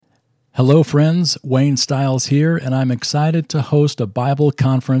Hello, friends. Wayne Stiles here, and I'm excited to host a Bible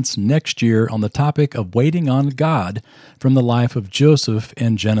conference next year on the topic of waiting on God from the life of Joseph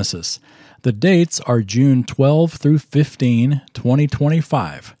in Genesis. The dates are June 12 through 15,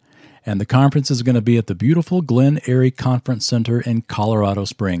 2025, and the conference is going to be at the beautiful Glen Eyrie Conference Center in Colorado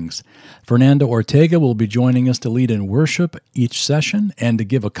Springs. Fernando Ortega will be joining us to lead in worship each session and to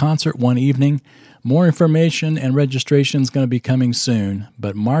give a concert one evening. More information and registration is going to be coming soon,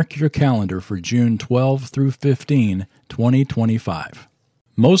 but mark your calendar for June 12 through 15, 2025.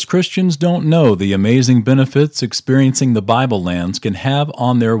 Most Christians don't know the amazing benefits experiencing the Bible lands can have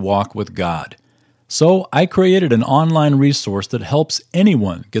on their walk with God. So I created an online resource that helps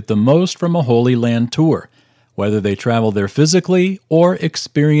anyone get the most from a Holy Land tour, whether they travel there physically or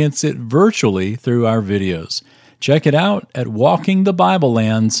experience it virtually through our videos. Check it out at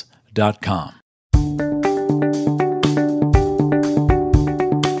walkingthebiblelands.com.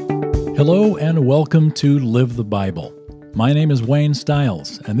 Hello and welcome to Live the Bible. My name is Wayne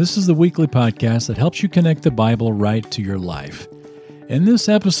Stiles, and this is the weekly podcast that helps you connect the Bible right to your life. In this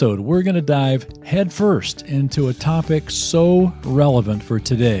episode, we're going to dive headfirst into a topic so relevant for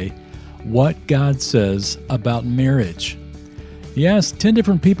today: what God says about marriage. You ask 10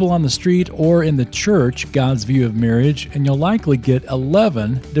 different people on the street or in the church God's view of marriage, and you'll likely get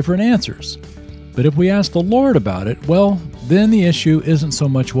 11 different answers. But if we ask the Lord about it, well, then the issue isn't so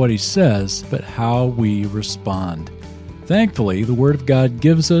much what He says, but how we respond. Thankfully, the Word of God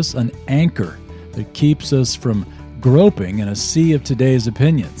gives us an anchor that keeps us from groping in a sea of today's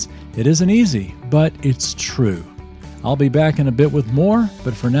opinions. It isn't easy, but it's true. I'll be back in a bit with more,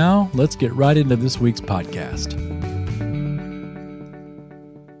 but for now, let's get right into this week's podcast.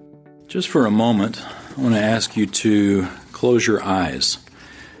 Just for a moment, I want to ask you to close your eyes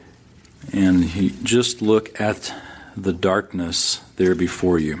and just look at the darkness there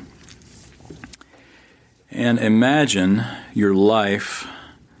before you. And imagine your life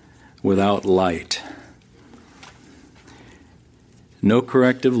without light. No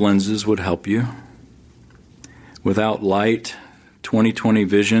corrective lenses would help you. Without light, 20/20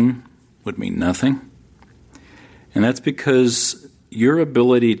 vision would mean nothing. And that's because your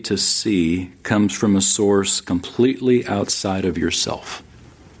ability to see comes from a source completely outside of yourself.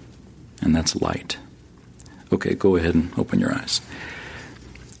 And that's light. Okay, go ahead and open your eyes.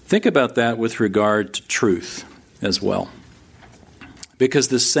 Think about that with regard to truth as well, because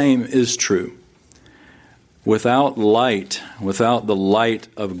the same is true. Without light, without the light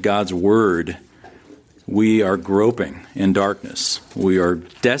of God's Word, we are groping in darkness. We are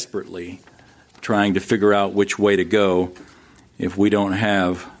desperately trying to figure out which way to go if we don't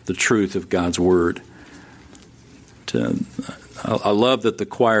have the truth of God's Word. I love that the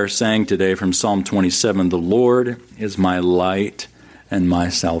choir sang today from Psalm 27, "The Lord is my light and my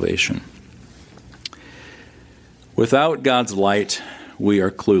salvation." Without God's light, we are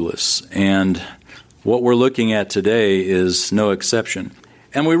clueless, and what we're looking at today is no exception.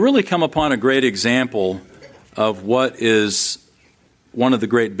 And we really come upon a great example of what is one of the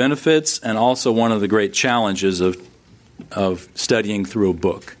great benefits and also one of the great challenges of studying through a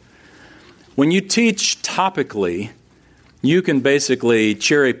book. When you teach topically, you can basically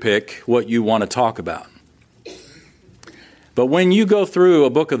cherry pick what you want to talk about. But when you go through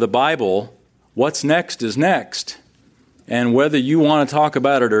a book of the Bible, what's next is next. And whether you want to talk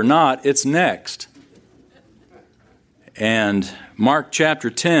about it or not, it's next. And Mark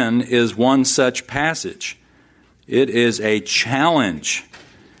chapter 10 is one such passage. It is a challenge.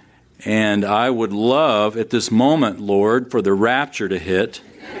 And I would love at this moment, Lord, for the rapture to hit.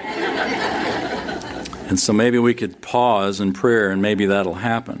 And so maybe we could pause in prayer and maybe that'll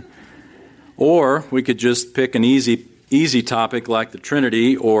happen. Or we could just pick an easy topic like the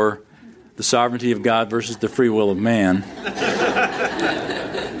Trinity or the sovereignty of God versus the free will of man.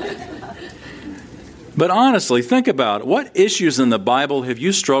 But honestly, think about it. What issues in the Bible have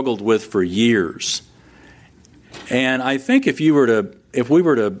you struggled with for years? And I think if we were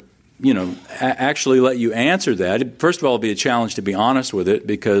to actually let you answer that, first of all, it'd be a challenge to be honest with it,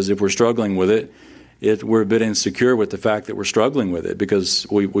 because if we're struggling with it, we're a bit insecure with the fact that we're struggling with it, because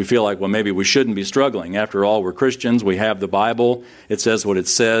we feel like, well, maybe we shouldn't be struggling. After all, we're Christians. We have the Bible. It says what it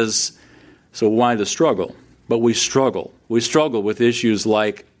says. So why the struggle? But we struggle. We struggle with issues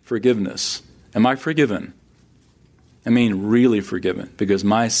like forgiveness. Am I forgiven? I mean, really forgiven, because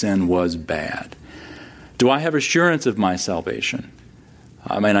my sin was bad. Do I have assurance of my salvation?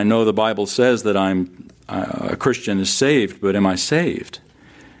 I mean, I know the Bible says that a Christian is saved, but am I saved?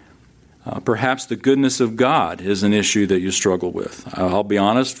 Perhaps the goodness of God is an issue that you struggle with. I'll be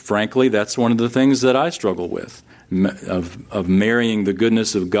honest, frankly, that's one of the things that I struggle with. of marrying the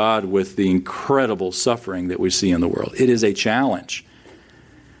goodness of God with the incredible suffering that we see in the world. It is a challenge.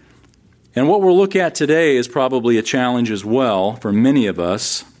 And what we'll look at today is probably a challenge as well for many of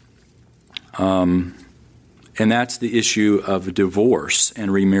us. And that's the issue of divorce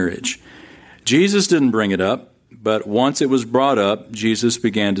and remarriage. Jesus didn't bring it up, but once it was brought up, Jesus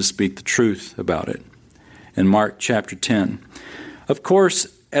began to speak the truth about it in Mark chapter 10. Of course,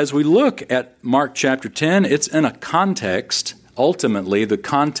 as we look at Mark chapter 10, it's in a context. Ultimately, the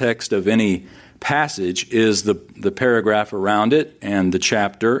context of any passage is the paragraph around it, and the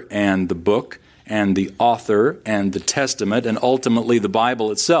chapter, and the book, and the author, and the testament, and ultimately the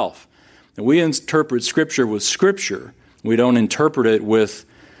Bible itself. And we interpret Scripture with Scripture. We don't interpret it with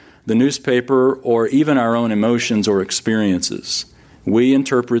the newspaper or even our own emotions or experiences. We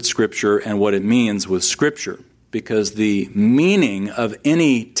interpret Scripture and what it means with Scripture, because the meaning of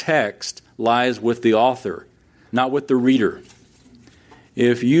any text lies with the author, not with the reader.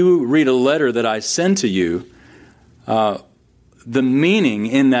 If you read a letter that I send to you, the meaning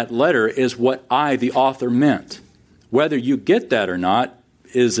in that letter is what I, the author, meant. Whether you get that or not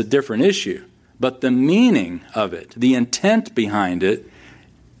is a different issue. But the meaning of it, the intent behind it,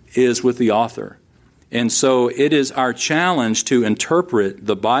 is with the author. And so it is our challenge to interpret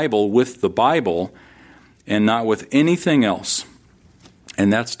the Bible with the Bible and not with anything else.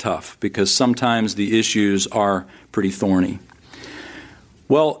 And that's tough because sometimes the issues are pretty thorny.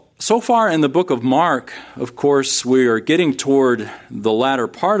 Well, so far in the book of Mark, of course, we are getting toward the latter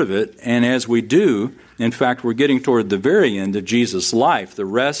part of it. And as we do, in fact, we're getting toward the very end of Jesus' life. The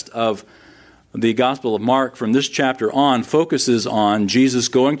rest of the Gospel of Mark from this chapter on focuses on Jesus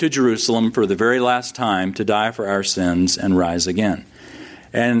going to Jerusalem for the very last time to die for our sins and rise again.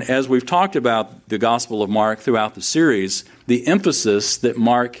 And as we've talked about the Gospel of Mark throughout the series, the emphasis that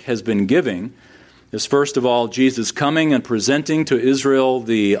Mark has been giving is, first of all, Jesus coming and presenting to Israel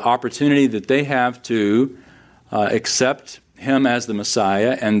the opportunity that they have to accept him as the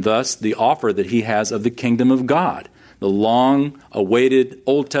Messiah, and thus the offer that he has of the kingdom of God, the long-awaited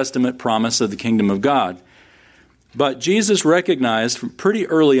Old Testament promise of the kingdom of God. But Jesus recognized from pretty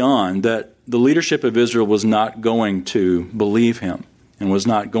early on that the leadership of Israel was not going to believe him and was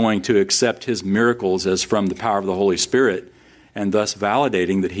not going to accept his miracles as from the power of the Holy Spirit, and thus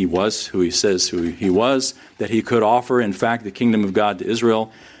validating that he was who he says who he was, that he could offer, in fact, the kingdom of God to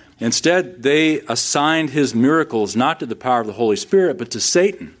Israel. Instead, they assigned his miracles not to the power of the Holy Spirit, but to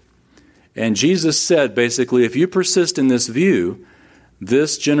Satan. And Jesus said, basically, if you persist in this view,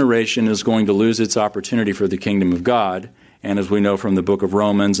 this generation is going to lose its opportunity for the kingdom of God. And as we know from the book of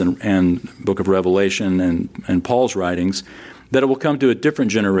Romans and book of Revelation and Paul's writings, that it will come to a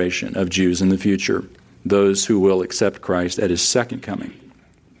different generation of Jews in the future, those who will accept Christ at his second coming.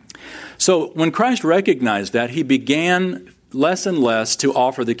 So when Christ recognized that, he began less and less to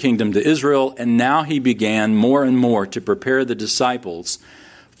offer the kingdom to Israel, and now he began more and more to prepare the disciples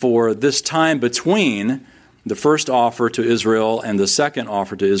for this time between the first offer to Israel and the second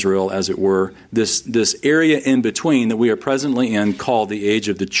offer to Israel, as it were, this area in between that we are presently in called the age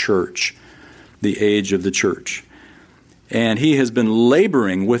of the church. The age of the church. And he has been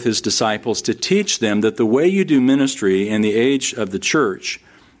laboring with his disciples to teach them that the way you do ministry in the age of the church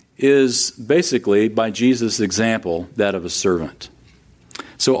is basically, by Jesus' example, that of a servant.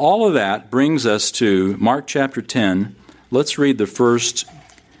 So all of that brings us to Mark chapter 10. Let's read the first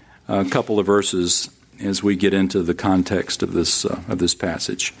couple of verses as we get into the context of this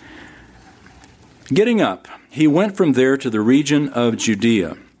passage. Getting up, he went from there to the region of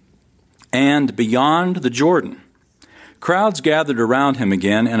Judea and beyond the Jordan. Crowds gathered around him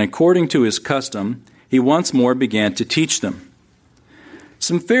again, and according to his custom, he once more began to teach them.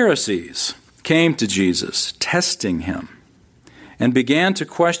 Some Pharisees came to Jesus, testing him, and began to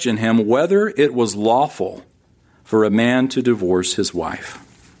question him whether it was lawful for a man to divorce his wife.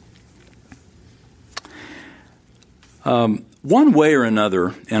 One way or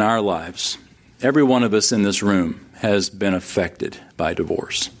another in our lives, every one of us in this room has been affected by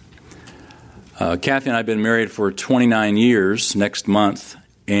divorce. Kathy and I have been married for 29 years next month,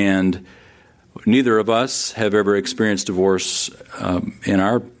 and neither of us have ever experienced divorce in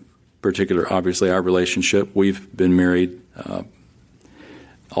our particular, obviously, our relationship. We've been married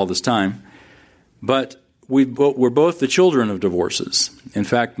all this time. But we're both the children of divorces. In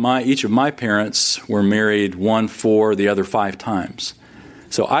fact, each of my parents were married 1, 4, the other 5 times.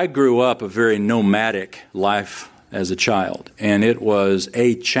 So I grew up a very nomadic life as a child, and it was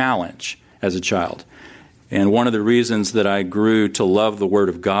a challenge as a child. And one of the reasons that I grew to love the Word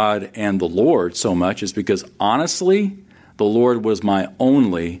of God and the Lord so much is because, honestly, the Lord was my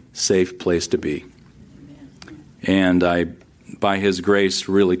only safe place to be. And I, by his grace,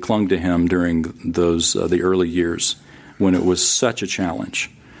 really clung to him during those the early years when it was such a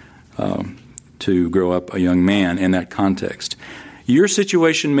challenge to grow up a young man in that context. Your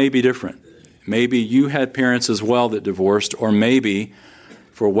situation may be different. Maybe you had parents as well that divorced, or maybe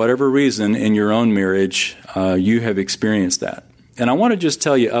for whatever reason in your own marriage you have experienced that. And I want to just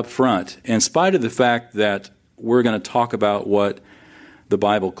tell you up front, in spite of the fact that we're going to talk about what the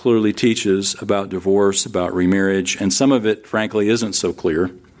Bible clearly teaches about divorce, about remarriage, and some of it, frankly, isn't so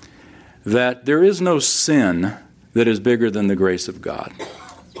clear, that there is no sin that is bigger than the grace of God.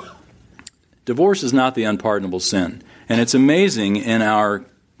 Divorce is not the unpardonable sin. And it's amazing in our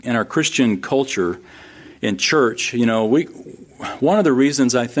Christian culture, in church, one of the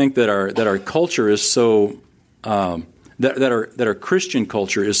reasons I think that our culture is so that our Christian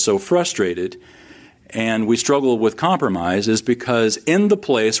culture is so frustrated and we struggle with compromise is because in the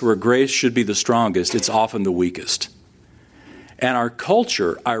place where grace should be the strongest, it's often the weakest. And our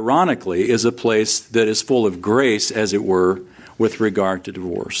culture, ironically, is a place that is full of grace, as it were, with regard to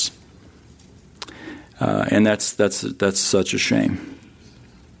divorce. And that's such a shame.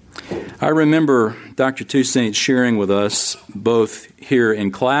 I remember Dr. Toussaint sharing with us, both here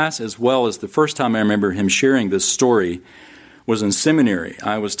in class as well as the first time I remember him sharing this story was in seminary.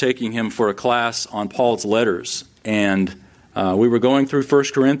 I was taking him for a class on Paul's letters, and we were going through 1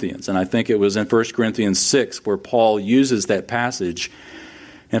 Corinthians, and I think it was in 1 Corinthians 6 where Paul uses that passage.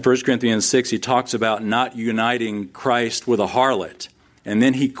 In 1 Corinthians 6, he talks about not uniting Christ with a harlot. And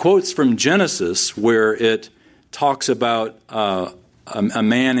then he quotes from Genesis where it talks about a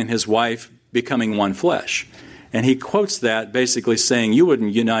man and his wife becoming one flesh. And he quotes that basically saying you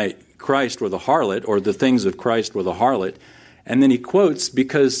wouldn't unite Christ with a harlot or the things of Christ with a harlot. And then he quotes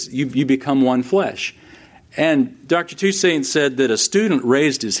because you become one flesh. And Dr. Toussaint said that a student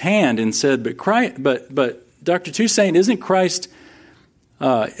raised his hand and said, but Dr. Toussaint, isn't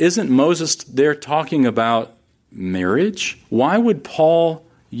Moses there talking about marriage? Why would Paul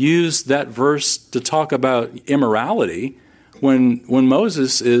use that verse to talk about immorality when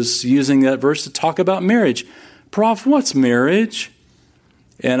Moses is using that verse to talk about marriage? Prof, what's marriage?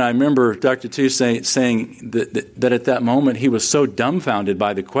 And I remember Dr. Toussaint saying that at that moment he was so dumbfounded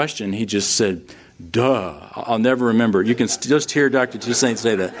by the question, he just said, duh. I'll never remember. You can just hear Dr. Toussaint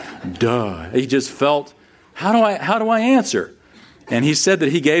say that, duh. He just felt, how do I answer? And he said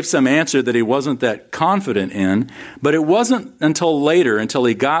that he gave some answer that he wasn't that confident in, but it wasn't until later, until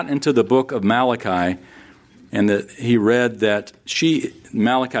he got into the book of Malachi, and that he read that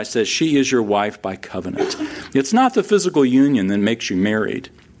Malachi says, she is your wife by covenant. It's not the physical union that makes you married.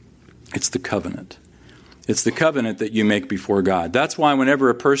 It's the covenant. It's the covenant that you make before God. That's why whenever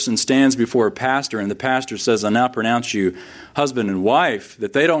a person stands before a pastor and the pastor says, I now pronounce you husband and wife,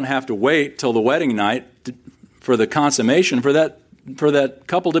 that they don't have to wait till the wedding night for the consummation for that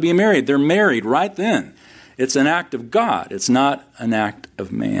couple to be married. They're married right then. It's an act of God. It's not an act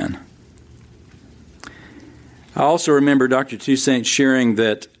of man. I also remember Dr. Toussaint sharing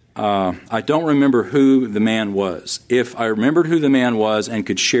that I don't remember who the man was. If I remembered who the man was and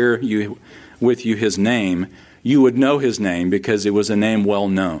could share with you his name, you would know his name because it was a name well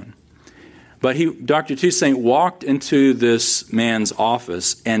known. But Dr. Toussaint walked into this man's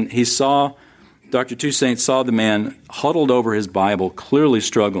office and Dr. Toussaint saw the man huddled over his Bible, clearly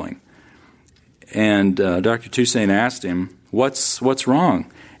struggling. And Dr. Toussaint asked him, what's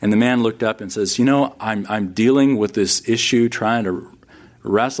wrong? And the man looked up and says, I'm dealing with this issue, trying to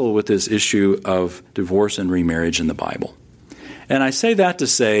wrestle with this issue of divorce and remarriage in the Bible. And I say that to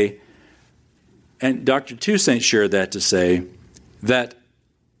say, and Dr. Toussaint shared that to say, that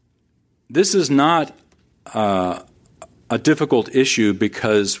this is not a difficult issue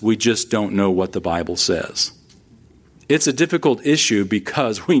because we just don't know what the Bible says. It's a difficult issue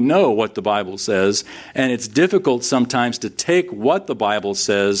because we know what the Bible says, and it's difficult sometimes to take what the Bible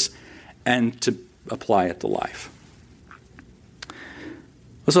says and to apply it to life.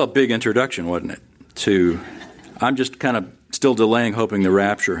 That's a big introduction, wasn't it? I'm just kind of still delaying, hoping the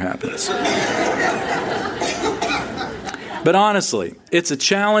rapture happens. But honestly, it's a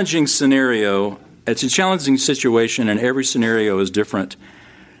challenging scenario. It's a challenging situation, and every scenario is different.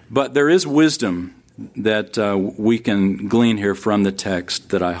 But there is wisdom that we can glean here from the text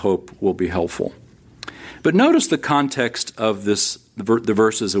that I hope will be helpful. But notice the context of the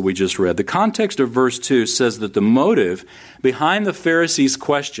verses that we just read. The context of verse 2 says that the motive behind the Pharisees'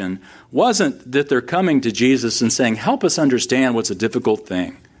 question wasn't that they're coming to Jesus and saying, help us understand what's a difficult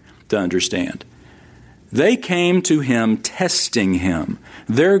thing to understand. They came to him testing him.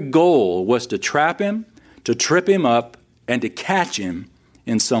 Their goal was to trap him, to trip him up, and to catch him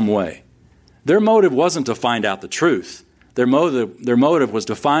in some way. Their motive wasn't to find out the truth. Their motive was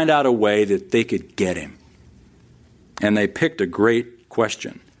to find out a way that they could get him. And they picked a great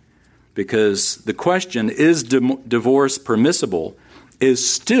question, because the question, is divorce permissible, is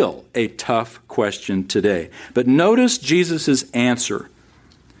still a tough question today. But notice Jesus' answer.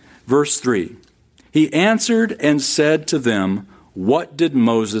 Verse 3, he answered and said to them, "What did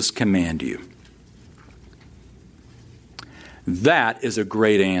Moses command you?" That is a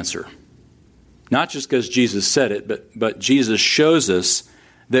great answer. Not just because Jesus said it, but Jesus shows us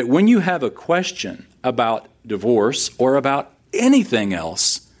that when you have a question about divorce or about anything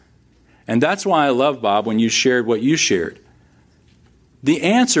else, and that's why I love, Bob, when you shared what you shared, the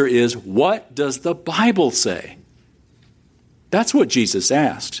answer is, what does the Bible say? That's what Jesus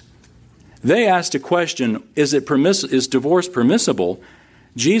asked. They asked a question, is divorce permissible?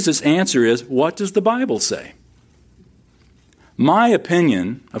 Jesus' answer is, what does the Bible say? My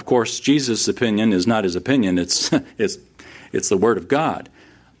opinion, of course, Jesus' opinion is not his opinion, it's the Word of God.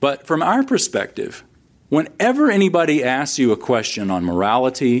 But from our perspective, whenever anybody asks you a question on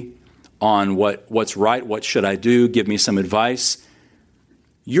morality, on what's right, what should I do, give me some advice,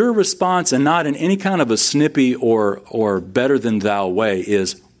 your response, and not in any kind of a snippy or better than thou way,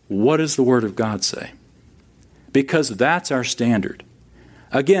 is, what does the Word of God say? Because that's our standard.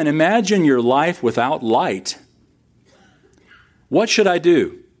 Again, imagine your life without light. What should I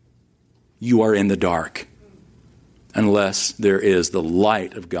do? You are in the dark unless there is the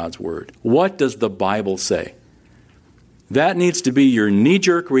light of God's Word. What does the Bible say? That needs to be your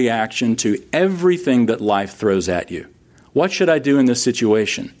knee-jerk reaction to everything that life throws at you. What should I do in this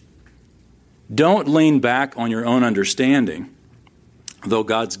situation? Don't lean back on your own understanding, though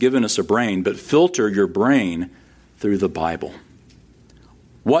God's given us a brain, but filter your brain through the Bible.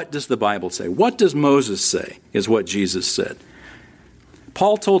 What does the Bible say? What does Moses say, is what Jesus said.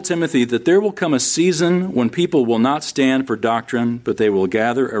 Paul told Timothy that there will come a season when people will not stand for doctrine, but they will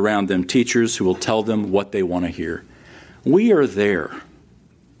gather around them teachers who will tell them what they want to hear. We are there.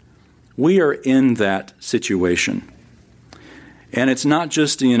 We are in that situation. And it's not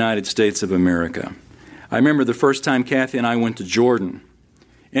just the United States of America. I remember the first time Kathy and I went to Jordan.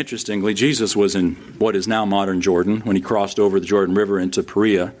 Interestingly, Jesus was in what is now modern Jordan when he crossed over the Jordan River into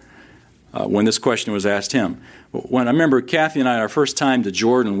Perea, when this question was asked him. When I remember Kathy and I, our first time to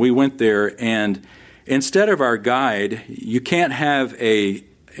Jordan, we went there, and instead of our guide, you can't have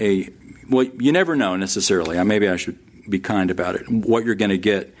well, you never know necessarily. Maybe I should be kind about it, what you're going to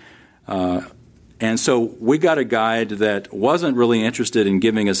get. And so we got a guide that wasn't really interested in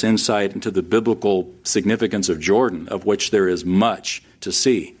giving us insight into the biblical significance of Jordan, of which there is much to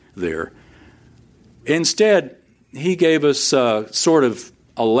see there. Instead, he gave us sort of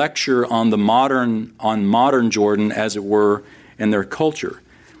a lecture on modern Jordan, as it were, and their culture.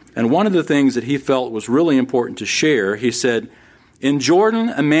 And one of the things that he felt was really important to share, he said, in Jordan,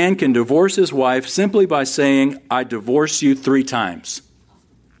 a man can divorce his wife simply by saying, "I divorce you 3 times.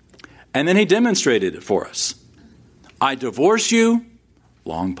 And then he demonstrated it for us. I divorce you,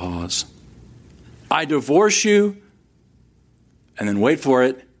 long pause. I divorce you, and then wait for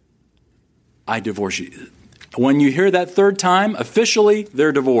it, I divorce you. When you hear that 3rd time, officially,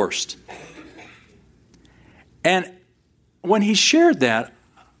 they're divorced. And when he shared that,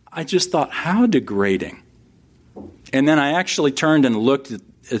 I just thought, how degrading. And then I actually turned and looked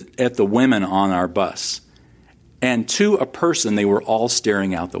at the women on our bus. And to a person, they were all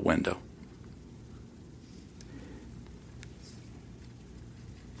staring out the window.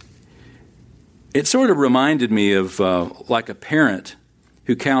 It sort of reminded me of like a parent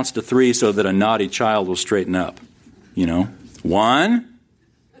who counts to 3 so that a naughty child will straighten up. 1,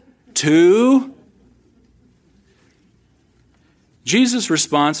 2. Jesus'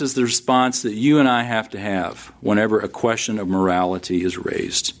 response is the response that you and I have to have whenever a question of morality is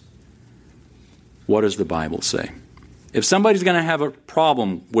raised. What does the Bible say? If somebody's going to have a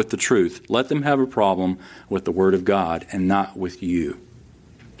problem with the truth, let them have a problem with the Word of God and not with you.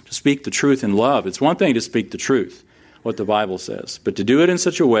 To speak the truth in love, it's one thing to speak the truth, what the Bible says, but to do it in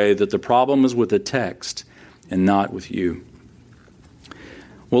such a way that the problem is with the text and not with you.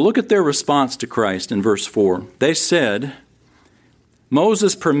 Well, look at their response to Christ in verse 4. They said,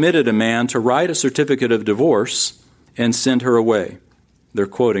 Moses permitted a man to write a certificate of divorce and send her away. They're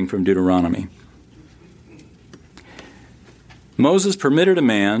quoting from Deuteronomy. Moses permitted a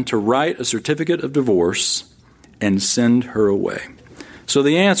man to write a certificate of divorce and send her away. So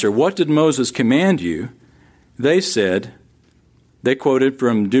the answer, what did Moses command you? They said, they quoted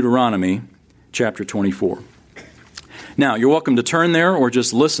from Deuteronomy chapter 24. Now, you're welcome to turn there or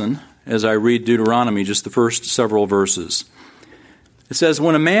just listen as I read Deuteronomy, just the first several verses. It says,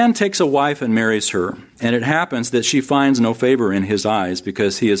 when a man takes a wife and marries her, and it happens that she finds no favor in his eyes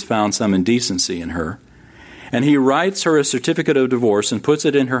because he has found some indecency in her, and he writes her a certificate of divorce and puts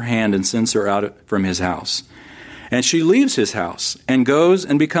it in her hand and sends her out from his house. And she leaves his house and goes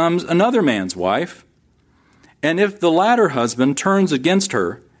and becomes another man's wife. And if the latter husband turns against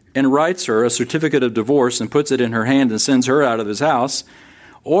her and writes her a certificate of divorce and puts it in her hand and sends her out of his house,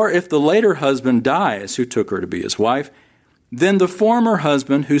 or if the later husband dies who took her to be his wife, then the former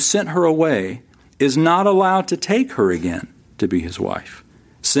husband who sent her away is not allowed to take her again to be his wife,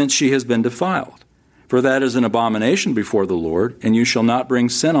 since she has been defiled. For that is an abomination before the Lord, and you shall not bring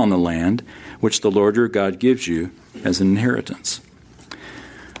sin on the land which the Lord your God gives you as an inheritance.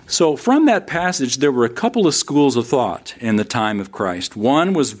 So from that passage, there were a couple of schools of thought in the time of Christ.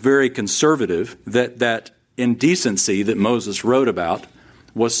 One was very conservative, that indecency that Moses wrote about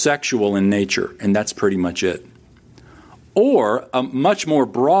was sexual in nature, and that's pretty much it. Or a much more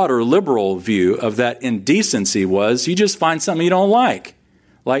broader liberal view of that indecency was you just find something you don't like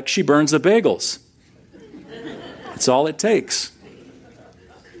she burns the bagels. It's all it takes.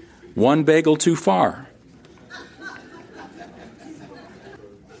 One bagel too far.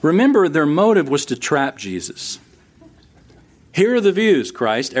 Remember, their motive was to trap Jesus. Here are the views,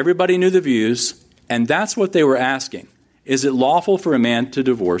 Christ. Everybody knew the views, and that's what they were asking. Is it lawful for a man to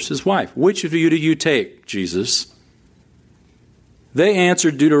divorce his wife? Which view do you take, Jesus? They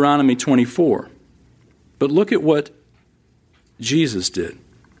answered Deuteronomy 24. But look at what Jesus did.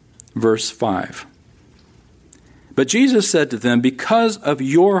 Verse 5. But Jesus said to them, because of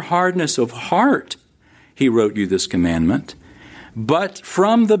your hardness of heart, he wrote you this commandment. But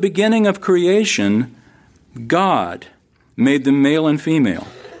from the beginning of creation, God made them male and female.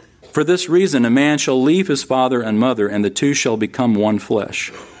 For this reason, a man shall leave his father and mother, and the two shall become one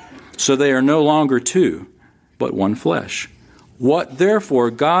flesh. So they are no longer two, but one flesh. What therefore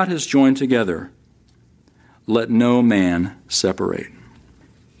God has joined together, let no man separate.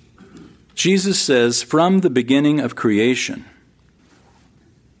 Jesus says, from the beginning of creation.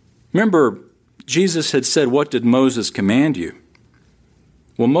 Remember, Jesus had said, what did Moses command you?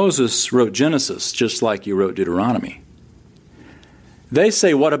 Well, Moses wrote Genesis just like you wrote Deuteronomy. They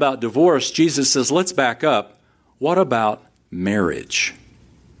say, what about divorce? Jesus says, let's back up. What about marriage?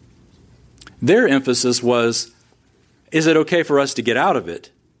 Their emphasis was, is it okay for us to get out of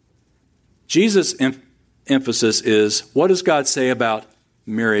it? Jesus' emphasis is, what does God say about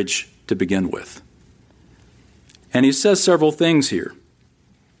marriage to begin with? And he says several things here.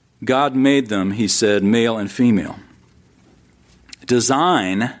 God made them, he said, male and female.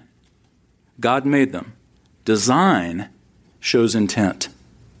 Design, God made them. Design shows intent.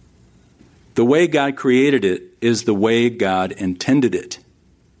 The way God created it is the way God intended it.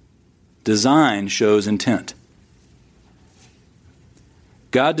 Design shows intent.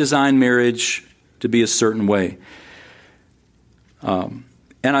 God designed marriage to be a certain way. And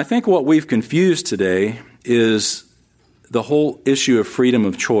I think what we've confused today is the whole issue of freedom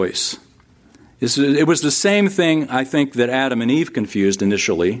of choice. It was the same thing, I think, that Adam and Eve confused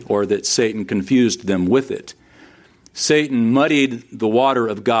initially, or that Satan confused them with it. Satan muddied the water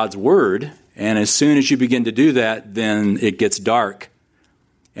of God's word, and as soon as you begin to do that, then it gets dark,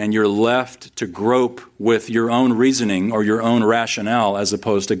 and you're left to grope with your own reasoning or your own rationale as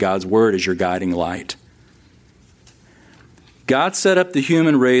opposed to God's word as your guiding light. God set up the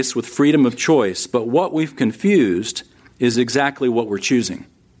human race with freedom of choice, but what we've confused is exactly what we're choosing.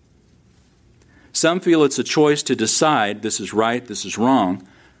 Some feel it's a choice to decide this is right, this is wrong,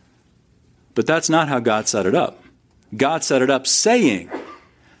 but that's not how God set it up. God set it up saying,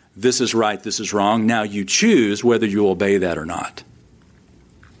 this is right, this is wrong, now you choose whether you obey that or not.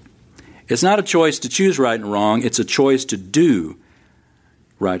 It's not a choice to choose right and wrong, it's a choice to do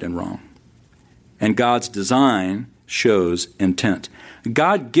right and wrong. And God's design shows intent.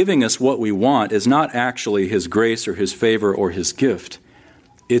 God giving us what we want is not actually His grace or His favor or His gift.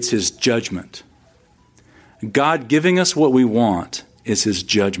 It's His judgment. God giving us what we want is His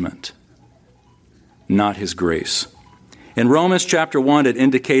judgment, not His grace. In Romans chapter 1, it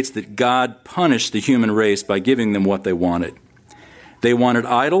indicates that God punished the human race by giving them what they wanted. They wanted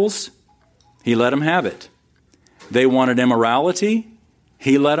idols, He let them have it. They wanted immorality,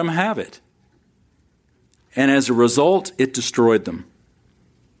 He let them have it. And as a result, it destroyed them.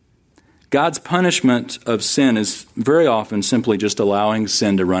 God's punishment of sin is very often simply just allowing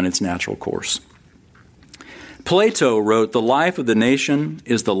sin to run its natural course. Plato wrote, the life of the nation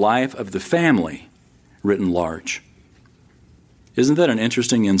is the life of the family, written large. Isn't that an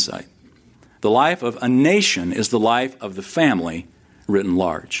interesting insight? The life of a nation is the life of the family, written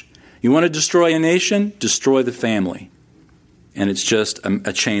large. You want to destroy a nation? Destroy the family. and it's just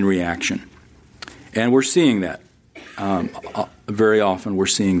a chain reaction. And we're seeing that. Very often we're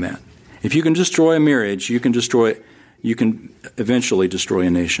seeing that. If you can destroy a marriage, you can eventually destroy a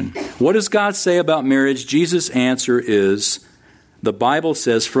nation. What does God say about marriage? Jesus' answer is, the Bible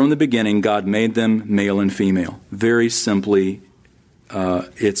says from the beginning God made them male and female. Very simply,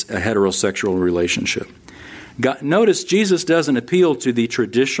 it's a heterosexual relationship. Notice Jesus doesn't appeal to the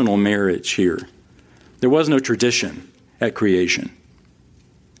traditional marriage here. There was no tradition at creation.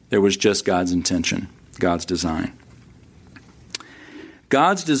 There was just God's intention, God's design.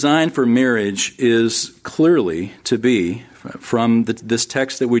 God's design for marriage is clearly to be, from this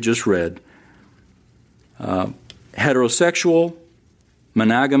text that we just read, heterosexual,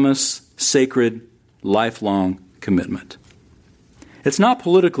 monogamous, sacred, lifelong commitment. It's not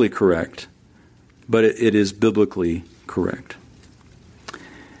politically correct, but it is biblically correct.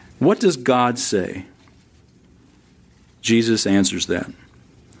 What does God say? Jesus answers that.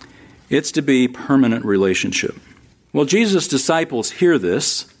 It's to be permanent relationship. Well, Jesus' disciples hear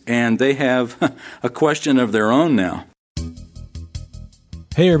this, and they have a question of their own now.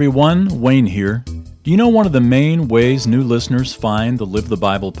 Hey everyone, Wayne here. Do you know one of the main ways new listeners find the Live the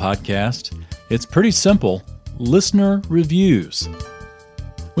Bible podcast? It's pretty simple. Listener reviews.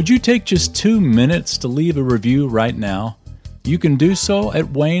 Would you take just 2 minutes to leave a review right now? You can do so at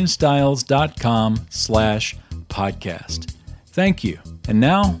waynestiles.com/podcast. Thank you. And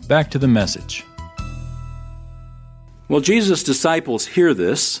now, back to the message. Well, Jesus' disciples hear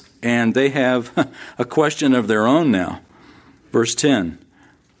this, and they have a question of their own now. Verse 10.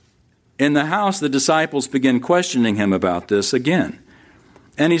 In the house, the disciples begin questioning him about this again.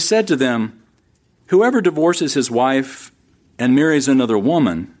 And he said to them, whoever divorces his wife and marries another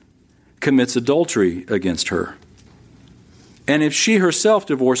woman commits adultery against her. And if she herself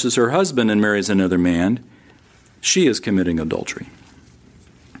divorces her husband and marries another man, she is committing adultery.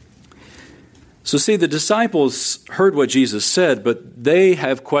 So see, the disciples heard what Jesus said, but they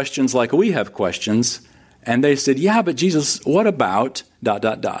have questions like we have questions. And they said, yeah, but Jesus, what about ...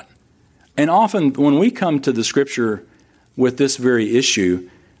 And often when we come to the Scripture with this very issue,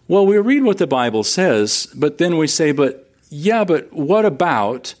 well, we read what the Bible says, but then we say, but what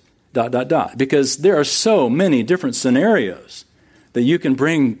about ... Because there are so many different scenarios that you can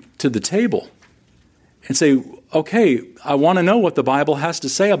bring to the table and say, okay, I want to know what the Bible has to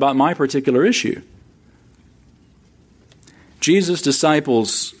say about my particular issue. Jesus'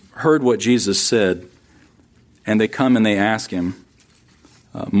 disciples heard what Jesus said, and they come and they ask him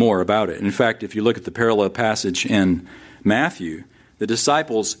more about it. In fact, if you look at the parallel passage in Matthew, the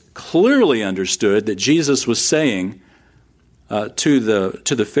disciples clearly understood that Jesus was saying to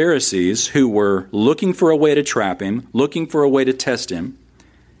the Pharisees, who were looking for a way to trap him, looking for a way to test him,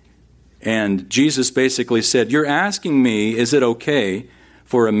 and Jesus basically said, you're asking me, is it okay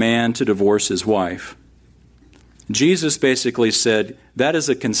for a man to divorce his wife? Jesus basically said, that is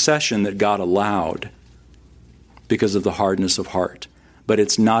a concession that God allowed because of the hardness of heart. But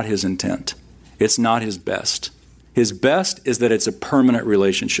it's not his intent. It's not his best. His best is that it's a permanent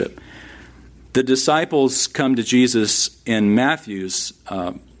relationship. The disciples come to Jesus in Matthew's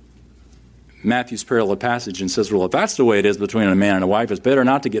parallel passage and says, well, if that's the way it is between a man and a wife, it's better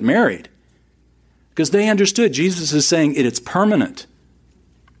not to get married. Because they understood Jesus is saying it's permanent.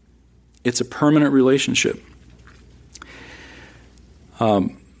 It's a permanent relationship. But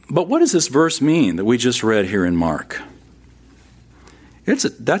what does this verse mean that we just read here in Mark?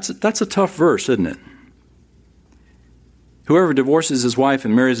 That's a tough verse, isn't it? Whoever divorces his wife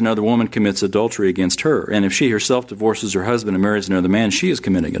and marries another woman commits adultery against her. And if she herself divorces her husband and marries another man, she is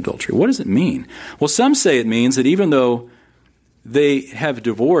committing adultery. What does it mean? Well, some say it means that even though they have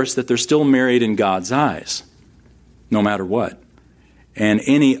divorced, that they're still married in God's eyes, no matter what. And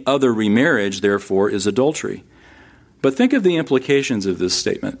any other remarriage, therefore, is adultery. But think of the implications of this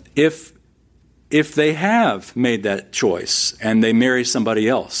statement. If they have made that choice and they marry somebody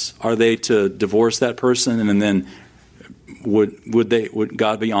else, are they to divorce that person and then would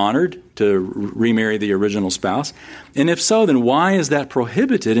God be honored to remarry the original spouse? And if so, then why is that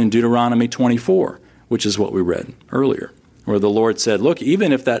prohibited in Deuteronomy 24, which is what we read earlier, where the Lord said, look,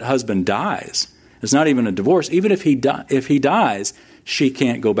 even if that husband dies, it's not even a divorce, even if he dies, she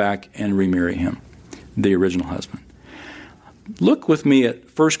can't go back and remarry him, the original husband. Look with me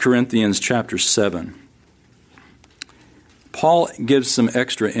at 1 Corinthians chapter 7. Paul gives some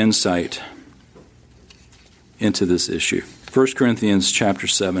extra insight into this issue. 1 Corinthians chapter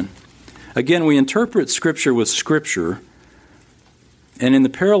 7. Again, we interpret Scripture with Scripture, and in the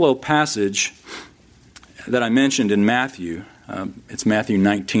parallel passage that I mentioned in Matthew, it's Matthew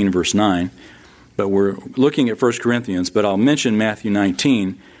 19, verse 9, but we're looking at 1 Corinthians, but I'll mention Matthew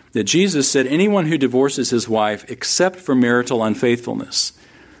 19, that Jesus said, anyone who divorces his wife except for marital unfaithfulness.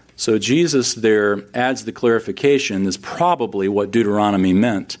 So Jesus there adds the clarification that's probably what Deuteronomy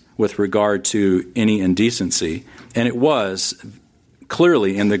meant with regard to any indecency. And it was,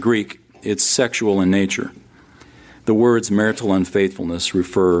 clearly in the Greek, it's sexual in nature. The words marital unfaithfulness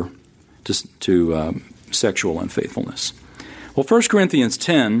refer to sexual unfaithfulness. Well, 1 Corinthians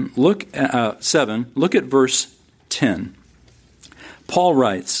 7, look at verse 10. Paul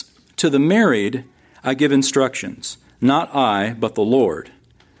writes, to the married I give instructions, not I, but the Lord,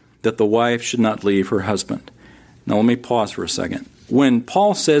 that the wife should not leave her husband. Now let me pause for a second. When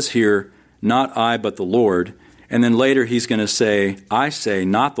Paul says here, not I, but the Lord, and then later he's going to say, I say,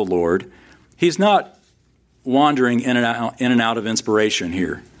 not the Lord, he's not wandering in and out of inspiration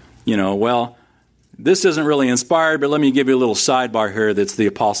here. Well, this isn't really inspired, but let me give you a little sidebar here that's the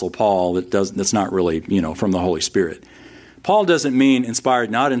Apostle Paul that's not really, from the Holy Spirit. Paul doesn't mean inspired,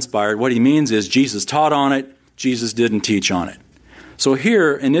 not inspired. What he means is Jesus taught on it, Jesus didn't teach on it. So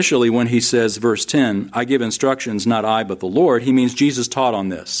here, initially, when he says, verse 10, I give instructions, not I, but the Lord, he means Jesus taught on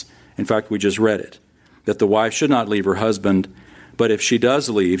this. In fact, we just read it, that the wife should not leave her husband, but if she does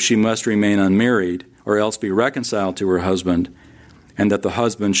leave, she must remain unmarried, or else be reconciled to her husband, and that the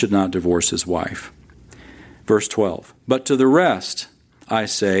husband should not divorce his wife. Verse 12, but to the rest I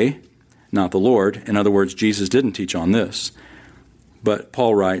say, not the Lord. In other words, Jesus didn't teach on this. But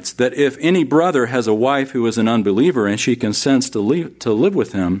Paul writes that if any brother has a wife who is an unbeliever and she consents to live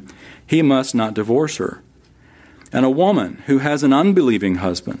with him, he must not divorce her. And a woman who has an unbelieving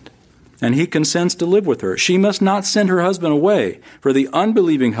husband and he consents to live with her, she must not send her husband away, for the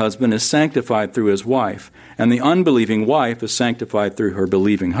unbelieving husband is sanctified through his wife, and the unbelieving wife is sanctified through her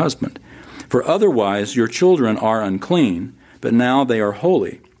believing husband. For otherwise your children are unclean, but now they are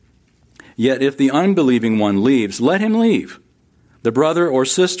holy. Yet if the unbelieving one leaves, let him leave. The brother or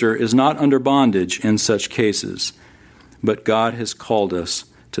sister is not under bondage in such cases, but God has called us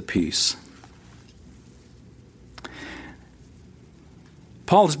to peace.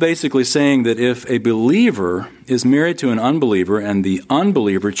 Paul is basically saying that if a believer is married to an unbeliever and the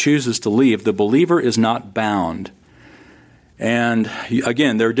unbeliever chooses to leave, the believer is not bound. And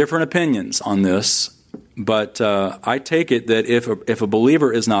again, there are different opinions on this, but I take it that if a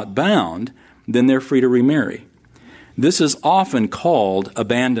believer is not bound, then they're free to remarry. This is often called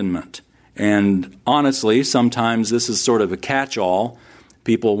abandonment. And honestly, sometimes this is sort of a catch-all.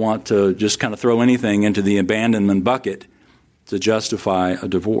 People want to just kind of throw anything into the abandonment bucket to justify a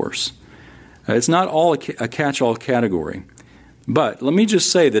divorce. It's not all a catch-all category. But let me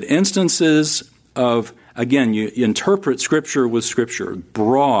just say that instances of, again, you interpret Scripture with Scripture,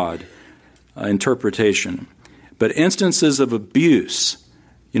 broad interpretation. But instances of abuse,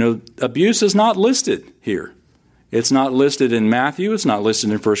 abuse is not listed here. It's not listed in Matthew. It's not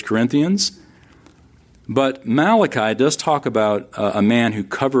listed in 1 Corinthians. But Malachi does talk about a man who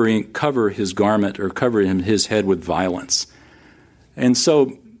cover his garment or cover his head with violence. And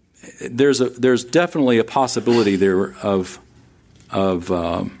so there's definitely a possibility there of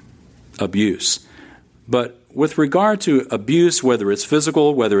abuse. But with regard to abuse, whether it's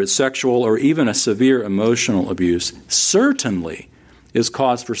physical, whether it's sexual, or even a severe emotional abuse, certainly is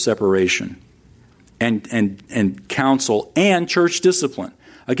cause for separation and counsel and church discipline.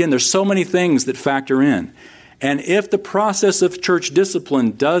 Again, there's so many things that factor in. And if the process of church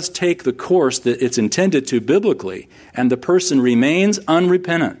discipline does take the course that it's intended to biblically, and the person remains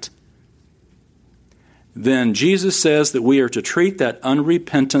unrepentant, then Jesus says that we are to treat that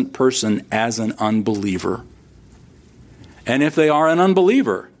unrepentant person as an unbeliever. And if they are an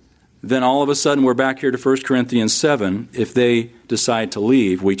unbeliever, then all of a sudden we're back here to 1 Corinthians 7. If they decide to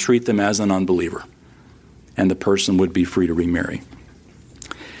leave, we treat them as an unbeliever, and the person would be free to remarry.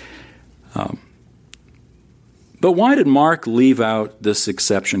 But why did Mark leave out this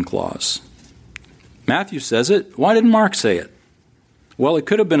exception clause? Matthew says it. Why didn't Mark say it? Well, it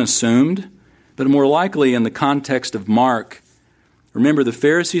could have been assumed, but more likely in the context of Mark, remember the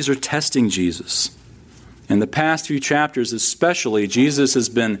Pharisees are testing Jesus. In the past few chapters especially, Jesus has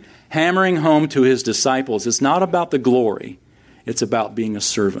been hammering home to his disciples, it's not about the glory, it's about being a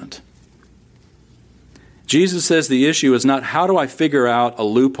servant. Jesus says the issue is not how do I figure out a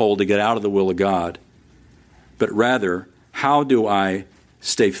loophole to get out of the will of God, but rather how do I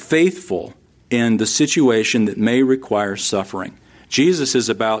stay faithful in the situation that may require suffering. Jesus is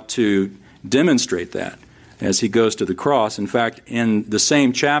about to demonstrate that as he goes to the cross. In fact, in the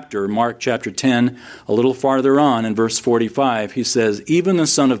same chapter, Mark chapter 10, a little farther on in verse 45, he says, even the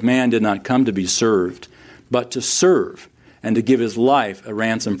Son of Man did not come to be served, but to serve and to give his life a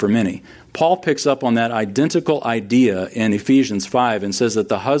ransom for many. Paul picks up on that identical idea in Ephesians 5 and says that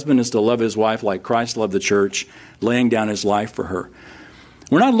the husband is to love his wife like Christ loved the church, laying down his life for her.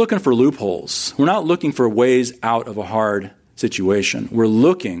 We're not looking for loopholes. We're not looking for ways out of a hard situation. We're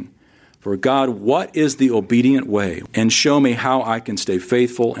looking for, God, what is the obedient way? And show me how I can stay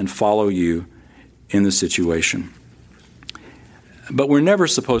faithful and follow you in the situation. But we're never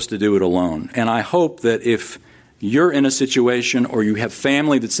supposed to do it alone. And I hope that if you're in a situation or you have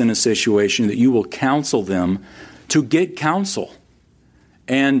family that's in a situation, that you will counsel them to get counsel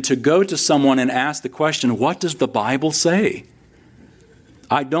and to go to someone and ask the question, what does the Bible say?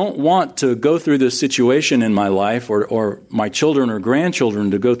 I don't want to go through this situation in my life or my children or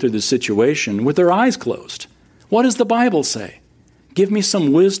grandchildren to go through this situation with their eyes closed. What does the Bible say? Give me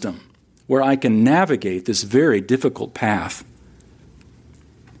some wisdom where I can navigate this very difficult path.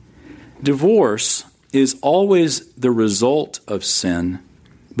 Divorce is always the result of sin,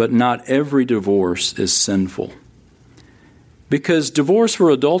 but not every divorce is sinful. Because divorce for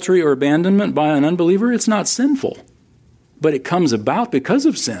adultery or abandonment by an unbeliever, it's not sinful, but it comes about because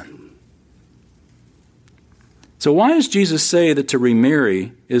of sin. So why does Jesus say that to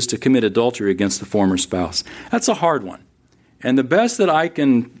remarry is to commit adultery against the former spouse? That's a hard one. And the best that I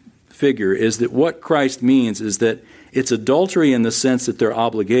can figure is that what Christ means is that it's adultery in the sense that their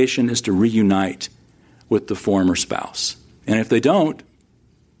obligation is to reunite with the former spouse. And if they don't,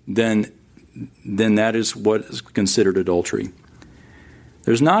 then that is what is considered adultery.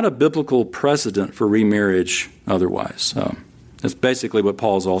 There's not a biblical precedent for remarriage otherwise. That's basically what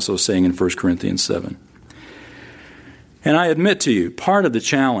Paul is also saying in 1 Corinthians 7. And I admit to you, part of the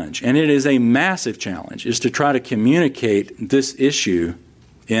challenge, and it is a massive challenge, is to try to communicate this issue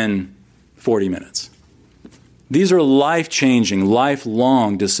in 40 minutes. These are life-changing,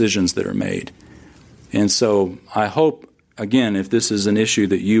 lifelong decisions that are made. And so I hope, again, if this is an issue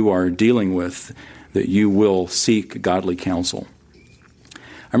that you are dealing with, that you will seek godly counsel.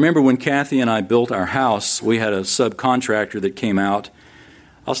 I remember when Kathy and I built our house, we had a subcontractor that came out.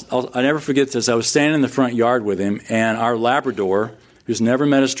 I'll never forget this. I was standing in the front yard with him, and our Labrador, who's never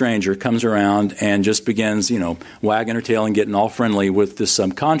met a stranger, comes around and just begins, wagging her tail and getting all friendly with this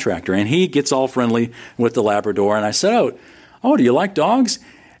subcontractor. And he gets all friendly with the Labrador. And I said, oh, do you like dogs?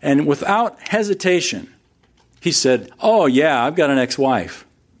 And without hesitation, he said, oh, yeah, I've got an ex-wife.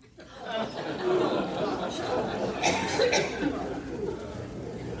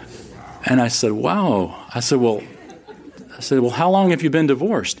 And I said, wow. I said, well, how long have you been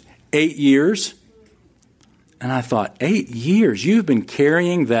divorced? 8 years. And I thought, 8 years? You've been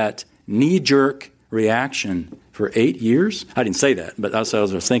carrying that knee-jerk reaction for 8 years? I didn't say that, but that's what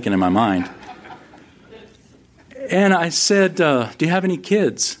I was thinking in my mind. And I said, do you have any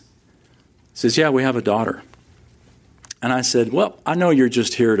kids? He says, yeah, we have a daughter. And I said, well, I know you're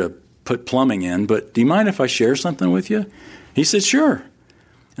just here to put plumbing in, but do you mind if I share something with you? He said, sure.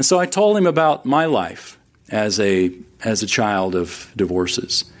 And so I told him about my life as a child of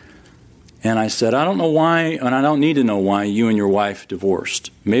divorces. And I said, I don't know why, and I don't need to know why you and your wife divorced.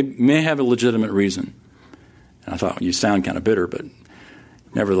 May have a legitimate reason. And I thought, you sound kind of bitter, but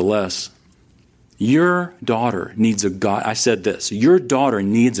nevertheless, your daughter needs I said this, your daughter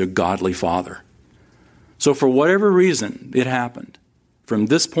needs a godly father. So for whatever reason it happened, from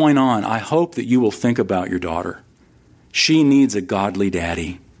this point on, I hope that you will think about your daughter. She needs a godly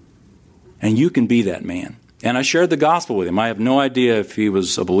daddy. And you can be that man. And I shared the gospel with him. I have no idea if he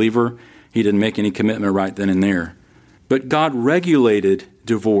was a believer. He didn't make any commitment right then and there. But God regulated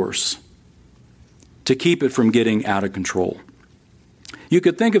divorce to keep it from getting out of control. You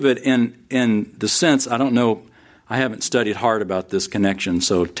could think of it in the sense, I don't know, I haven't studied hard about this connection,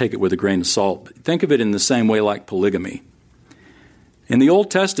 so take it with a grain of salt. Think of it in the same way like polygamy. In the Old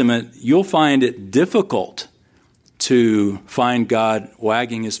Testament, you'll find it difficult to find God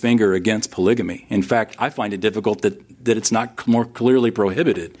wagging his finger against polygamy. In fact, I find it difficult that it's not more clearly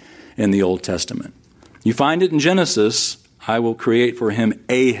prohibited in the Old Testament. You find it in Genesis, I will create for him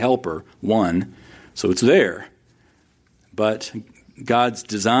a helper, one, so it's there. But God's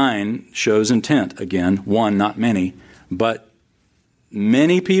design shows intent, again, one, not many, but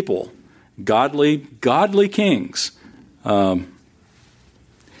many people, godly kings, had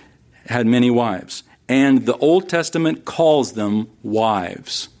many wives. And the Old Testament calls them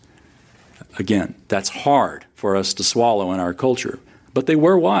wives. Again, that's hard for us to swallow in our culture. But they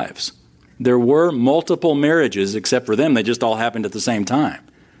were wives. There were multiple marriages, except for them, they just all happened at the same time.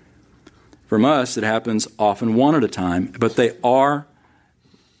 From us, it happens often one at a time, but they are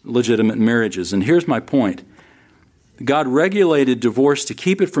legitimate marriages. And here's my point. God regulated divorce to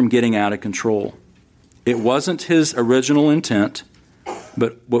keep it from getting out of control. It wasn't his original intent,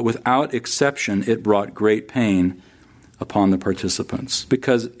 but without exception, it brought great pain upon the participants.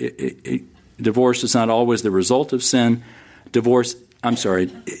 Because divorce is not always the result of sin.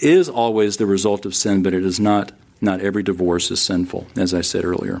 Is always the result of sin, but it is not every divorce is sinful, as I said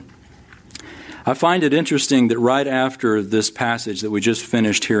earlier. I find it interesting that right after this passage that we just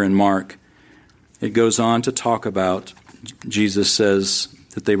finished here in Mark, it goes on to talk about, Jesus says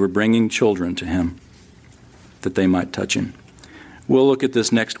that they were bringing children to him, that they might touch him. We'll look at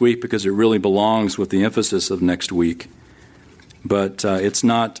this next week because it really belongs with the emphasis of next week. But it's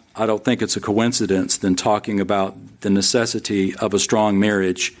not, I don't think it's a coincidence then talking about the necessity of a strong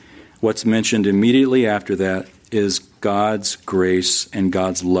marriage. What's mentioned immediately after that is God's grace and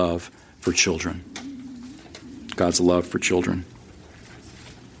God's love for children. God's love for children.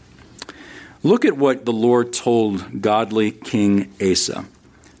 Look at what the Lord told godly King Asa.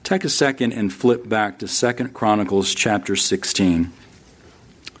 Take a second and flip back to 2 Chronicles chapter 16.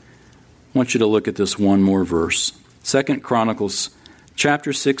 I want you to look at this one more verse. 2 Chronicles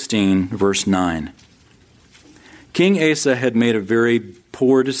chapter 16, verse 9. King Asa had made a very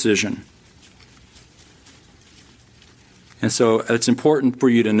poor decision. And so it's important for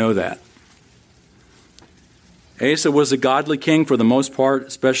you to know that. Asa was a godly king for the most part,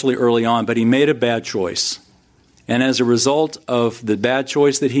 especially early on, but he made a bad choice. And as a result of the bad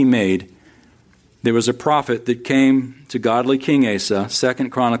choice that he made, there was a prophet that came to godly King Asa, 2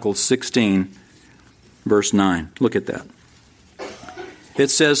 Chronicles 16, verse 9. Look at that. It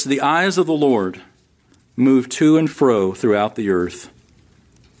says, "The eyes of the Lord move to and fro throughout the earth,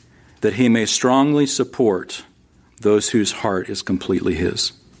 that he may strongly support those whose heart is completely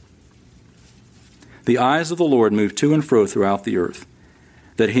his." The eyes of the Lord move to and fro throughout the earth,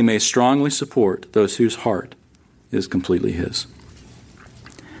 that he may strongly support those whose heart is completely his.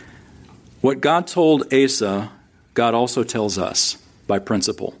 What God told Asa, God also tells us by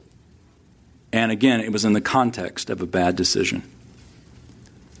principle. And again, it was in the context of a bad decision.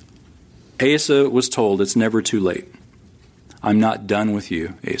 Asa was told, it's never too late. I'm not done with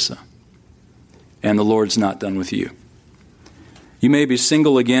you, Asa. And the Lord's not done with you. You may be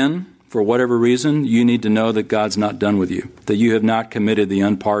single again for whatever reason. You need to know that God's not done with you, that you have not committed the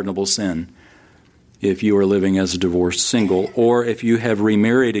unpardonable sin if you are living as a divorced single, or if you have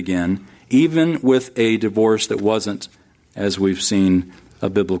remarried again, even with a divorce that wasn't, as we've seen, a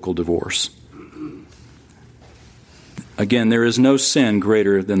biblical divorce. Again, there is no sin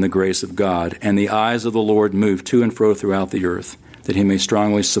greater than the grace of God, and the eyes of the Lord move to and fro throughout the earth, that he may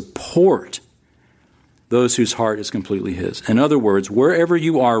strongly support those whose heart is completely his. In other words, wherever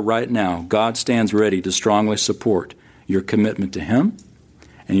you are right now, God stands ready to strongly support your commitment to him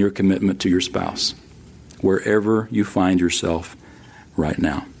and your commitment to your spouse, wherever you find yourself right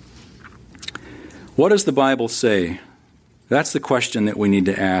now. What does the Bible say? That's the question that we need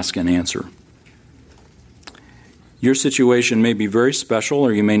to ask and answer. Your situation may be very special,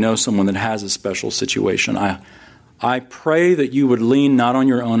 or you may know someone that has a special situation. I pray that you would lean not on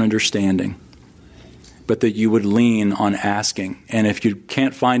your own understanding, but that you would lean on asking. And if you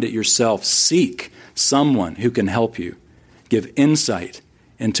can't find it yourself, seek someone who can help you, give insight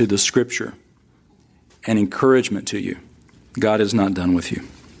into the Scripture and encouragement to you. God is not done with you.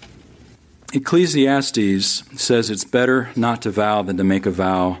 Ecclesiastes says it's better not to vow than to make a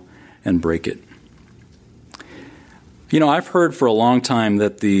vow and break it. You know, I've heard for a long time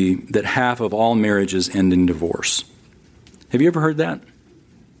that half of all marriages end in divorce. Have you ever heard that?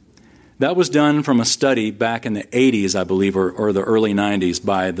 That was done from a study back in the 80s, I believe, or the early 90s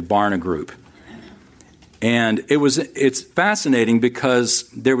by the Barna Group. And it's fascinating because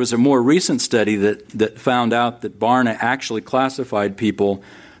there was a more recent study that found out that Barna actually classified people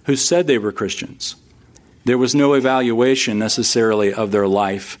who said they were Christians. There was no evaluation necessarily of their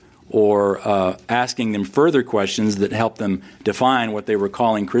life or asking them further questions that helped them define what they were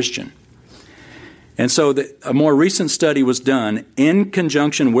calling Christian. And so a more recent study was done in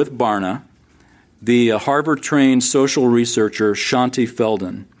conjunction with Barna. The Harvard-trained social researcher Shanti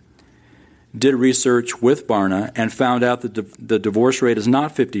Feldon did research with Barna and found out that the divorce rate is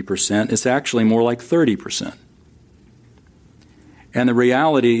not 50%, it's actually more like 30%. And the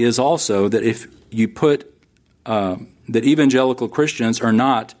reality is also that if you put that evangelical Christians are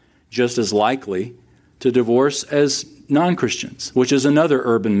not just as likely to divorce as non-Christians, which is another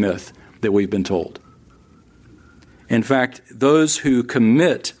urban myth that we've been told. In fact, those who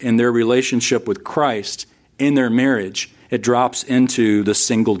commit in their relationship with Christ in their marriage, it drops into the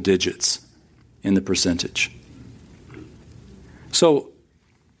single digits in the percentage. So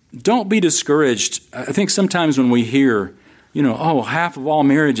don't be discouraged. I think sometimes when we hear half of all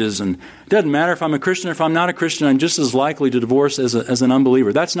marriages, and it doesn't matter if I'm a Christian or if I'm not a Christian, I'm just as likely to divorce as an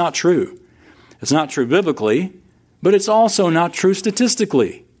unbeliever. That's not true. It's not true biblically, but it's also not true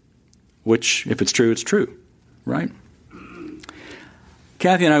statistically, which, if it's true, it's true, right?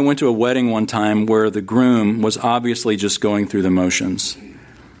 Kathy and I went to a wedding one time where the groom was obviously just going through the motions.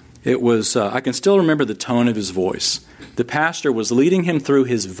 It was, I can still remember the tone of his voice. The pastor was leading him through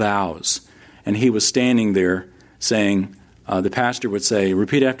his vows, and he was standing there saying, the pastor would say,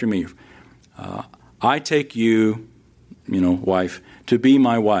 repeat after me, I take you, wife, to be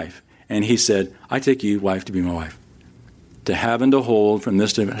my wife. And he said, I take you, wife, to be my wife. To have and to hold from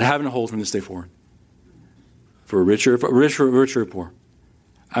this day forward. For richer or poor.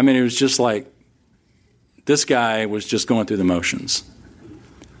 I mean, it was just like, this guy was just going through the motions.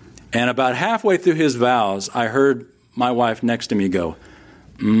 And about halfway through his vows, I heard my wife next to me go,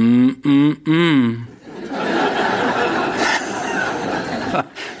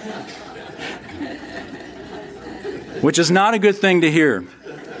 which is not a good thing to hear.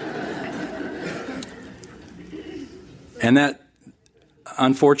 And that,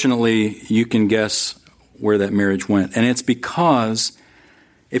 unfortunately, you can guess where that marriage went. And it's because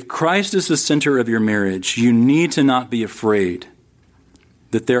if Christ is the center of your marriage, you need to not be afraid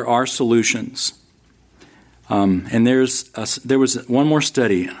that there are solutions. And there was one more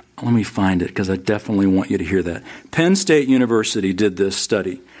study. Let me find it because I definitely want you to hear that. Penn State University did this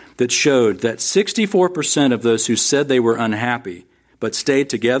study that showed that 64% of those who said they were unhappy but stayed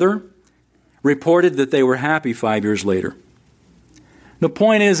together reported that they were happy 5 years later. The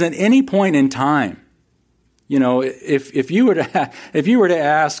point is, at any point in time, if you were to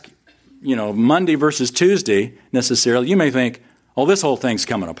ask, Monday versus Tuesday necessarily, you may think, oh, this whole thing's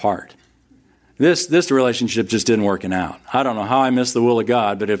coming apart. This relationship just didn't working out. I don't know how I missed the will of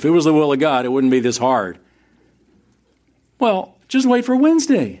God, but if it was the will of God, it wouldn't be this hard. Well, just wait for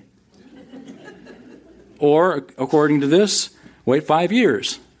Wednesday. Or, according to this, wait 5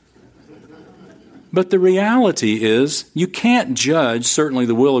 years. But the reality is, you can't judge, certainly,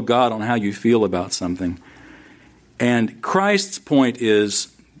 the will of God on how you feel about something. And Christ's point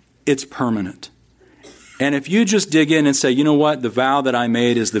is, it's permanent. And if you just dig in and say, you know what, the vow that I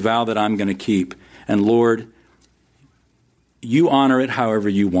made is the vow that I'm going to keep. And Lord, you honor it however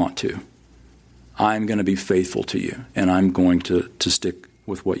you want to. I'm going to be faithful to you. And I'm going to stick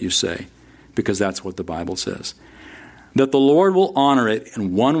with what you say. Because that's what the Bible says. That the Lord will honor it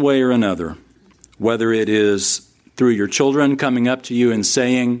in one way or another. Whether it is through your children coming up to you and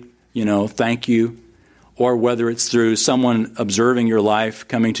saying, thank you. Or whether it's through someone observing your life,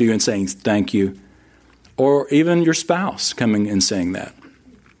 coming to you and saying thank you. Or even your spouse coming and saying that.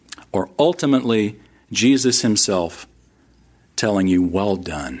 Or ultimately, Jesus himself telling you, well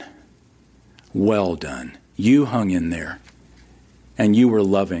done. Well done. You hung in there. And you were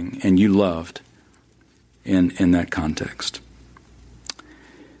loving and you loved in that context.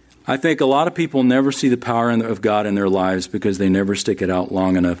 I think a lot of people never see the power of God in their lives because they never stick it out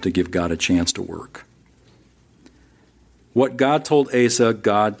long enough to give God a chance to work. What God told Asa,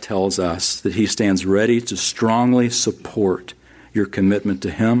 God tells us, that he stands ready to strongly support your commitment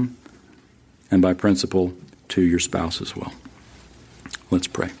to him and by principle to your spouse as well. Let's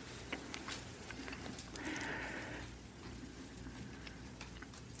pray.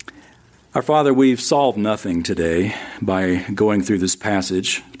 Our Father, we've solved nothing today by going through this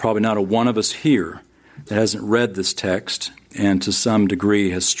passage. Probably not a one of us here that hasn't read this text and to some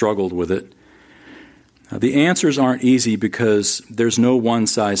degree has struggled with it. The answers aren't easy because there's no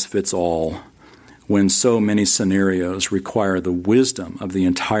one-size-fits-all when so many scenarios require the wisdom of the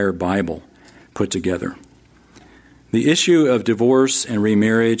entire Bible put together. The issue of divorce and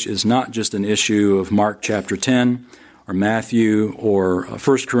remarriage is not just an issue of Mark chapter 10 or Matthew or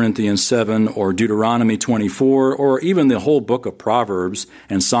 1 Corinthians 7 or Deuteronomy 24 or even the whole book of Proverbs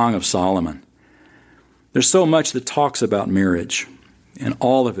and Song of Solomon. There's so much that talks about marriage. And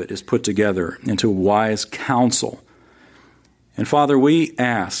all of it is put together into wise counsel. And Father, we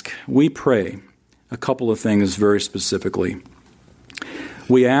pray a couple of things very specifically.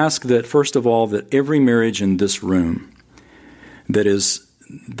 We ask that, first of all, that every marriage in this room that has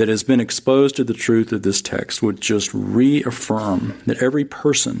been exposed to the truth of this text would just reaffirm, that every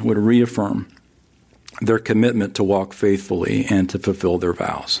person would reaffirm their commitment to walk faithfully and to fulfill their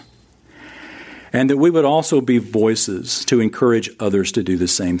vows. And that we would also be voices to encourage others to do the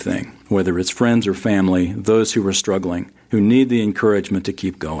same thing, whether it's friends or family, those who are struggling, who need the encouragement to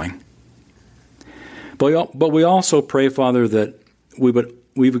keep going. But we also pray, Father, that we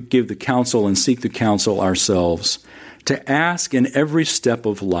would give the counsel and seek the counsel ourselves to ask in every step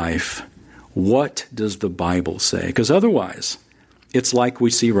of life, What does the Bible say? Because otherwise, it's like we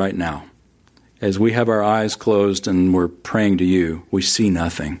see right now. As we have our eyes closed and we're praying to you, we see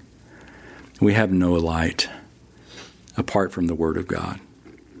nothing. We have no light apart from the Word of God.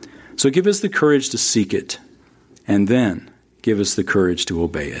 So give us the courage to seek it, and then give us the courage to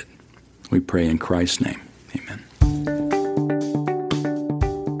obey it. We pray in Christ's name. Amen.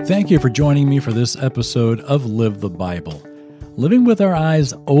 Thank you for joining me for this episode of Live the Bible. Living with our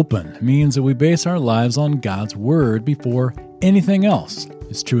eyes open means that we base our lives on God's Word before anything else.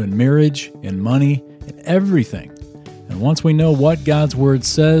 It's true in marriage, in money, in everything. And once we know what God's Word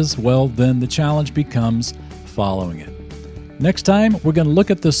says, well, then the challenge becomes following it. Next time, we're going to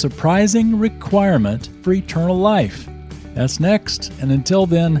look at the surprising requirement for eternal life. That's next, and until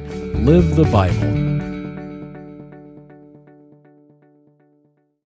then, live the Bible.